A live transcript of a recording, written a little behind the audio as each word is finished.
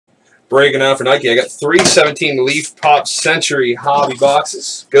Breaking out for Nike. I got 317 Leaf Pop Century Hobby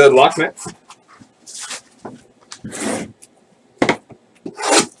boxes. Good luck, man. Like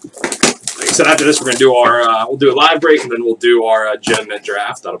I said, after this, we're gonna do our we'll do a live break, and then we'll do our Gem Mint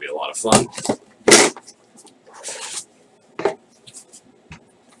draft. That'll be a lot of fun.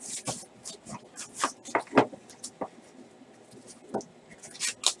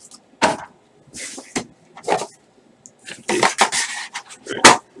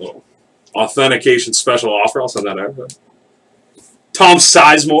 Authentication special offer. I'll send that over. Tom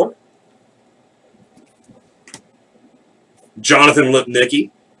Sizemore. Jonathan Lipnicki.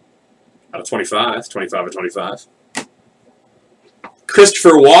 Out of 25. 25 of 25.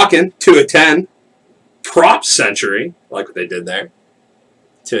 Christopher Walken. 2 of 10. Prop Century. I like what they did there.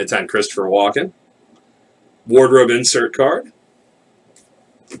 2 of 10 Christopher Walken. Wardrobe insert card.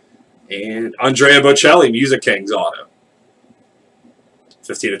 And Andrea Bocelli. Music Kings auto.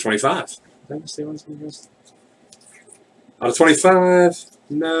 15 of 25. Out of 25,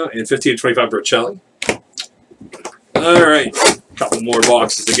 no, and 15 to 25 Bocelli. All right, a couple more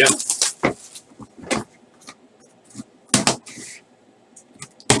boxes again.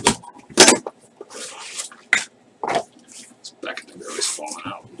 This back end always falling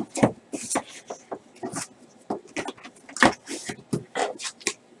out.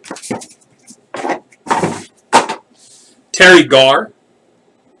 Terry Garr.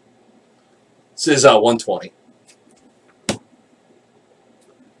 This is 120.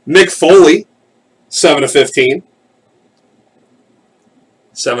 Mick Foley, 7 of 15.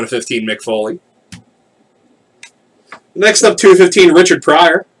 7 of 15, Mick Foley. Next up, 2 of 15, Richard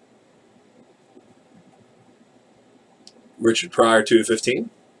Pryor. Richard Pryor, 2 of 15.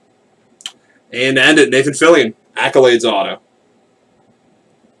 And to end it, Nathan Fillion, Accolades auto.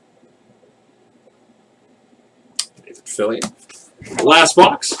 Nathan Fillion. Last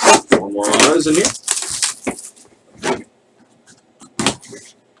box. 1 more autos in here.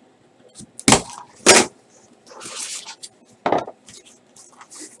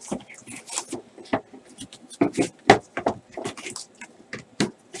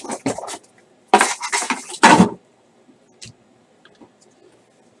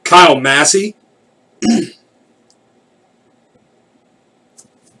 Kyle Massey.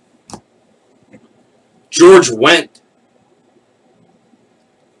 George Wendt.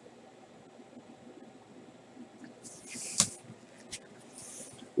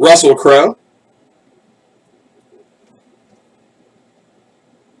 Russell Crowe.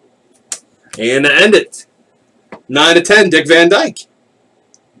 And to end it, 9 of 10, Dick Van Dyke.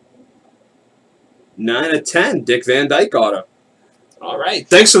 9 of 10, Dick Van Dyke auto. All right.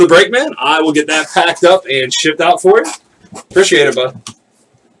 Thanks for the break, man. I will get that packed up and shipped out for you. Appreciate it, bud.